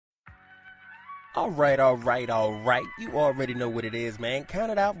All right. You already know what it is, man. Count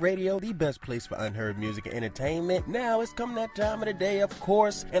It Out Radio, the best place for unheard music and entertainment. Now it's come that time of the day, of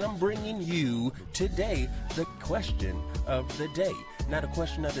course, and I'm bringing you today the question of the day. Now, the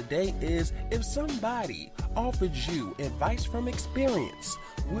question of the day is, if somebody offered you advice from experience,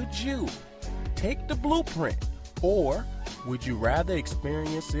 would you take the blueprint or would you rather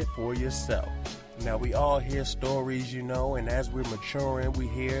experience it for yourself? Now, we all hear stories, and as we're maturing, we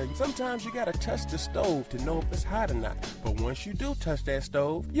hear sometimes you gotta touch the stove to know if it's hot or not. But once you do touch that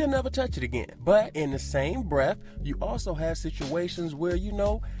stove, you'll never touch it again. But in the same breath, you also have situations where,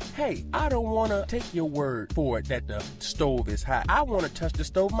 hey, I don't wanna take your word for it that the stove is hot. I wanna touch the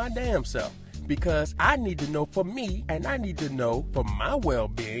stove my damn self. Because I need to know for me, and I need to know for my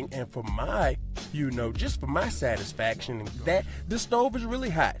well-being and for my, just for my satisfaction that the stove is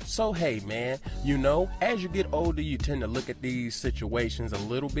really hot. So, hey, man, as you get older, you tend to look at these situations a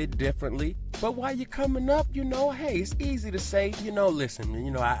little bit differently. But while you're coming up, hey, it's easy to say,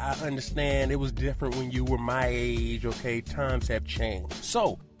 listen, I understand it was different when you were my age, okay? Times have changed.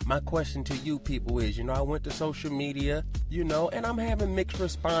 So, my question to you people is, I went to social media, and I'm having mixed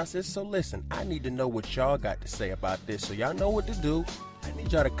responses. So listen, I need to know what y'all got to say about this. So y'all know what to do. I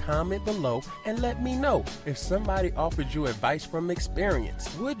need y'all to comment below and let me know if somebody offered you advice from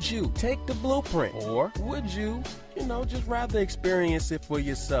experience. Would you take the blueprint or would you, just rather experience it for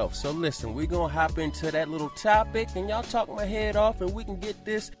yourself? So listen, we're going to hop into that little topic and y'all talk my head off and we can get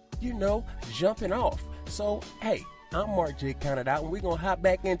this, jumping off. So, hey. I'm Mark J. Count It Out, and we're going to hop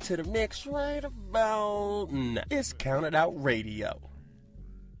back into the mix right about now. It's Count It Out Radio.